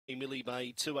Millie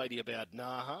May, $2.80 about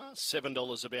Naha,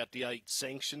 $7 about the 8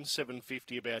 Sanction,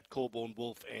 $7.50 about Corborn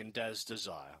Wolf and Daz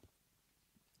Desire.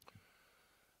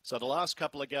 So the last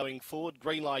couple are going forward.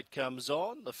 Green light comes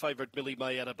on. The favourite Millie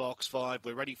May out of box 5.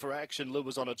 We're ready for action. Lure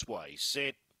was on its way.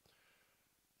 Set.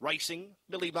 Racing.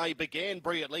 Millie May began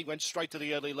brilliantly, went straight to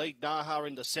the early lead. Naha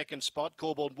in the second spot.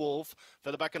 Corborn Wolf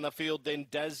for the back in the field. Then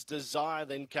Daz Desire.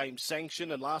 Then came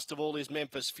Sanction. And last of all is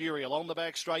Memphis Fury. Along the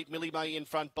back straight, Millie May in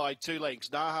front by 2 lengths.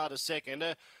 Naha to second.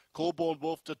 Corborn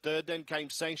Wolf to third, then came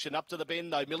Sanction up to the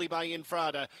bend though. Millie May in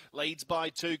front, leads by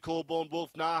 2. Corborn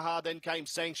Wolf, Naha, then came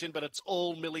Sanction, but it's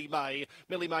all Millie May.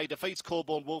 Millie May defeats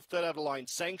Corborn Wolf, third out of line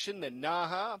Sanction, then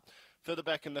Naha. Further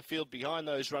back in the field behind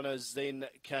those runners, then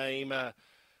came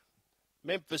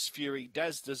Memphis Fury,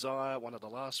 Daz Desire, one of the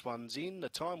last ones in. The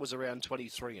time was around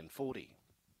 23:40.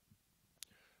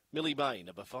 Millie May,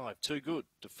 number 5, Too Good,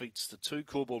 defeats the 2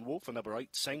 Corborn Wolf and number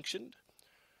 8 Sanctioned.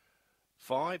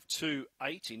 5, 2,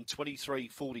 8 in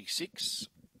 23:46.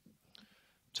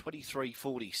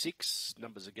 23:46.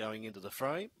 Numbers are going into the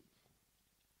frame.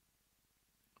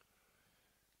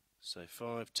 So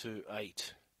 5, 2,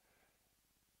 8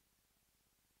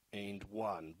 and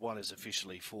 1. 1 is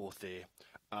officially fourth there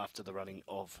after the running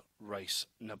of race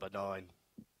number 9.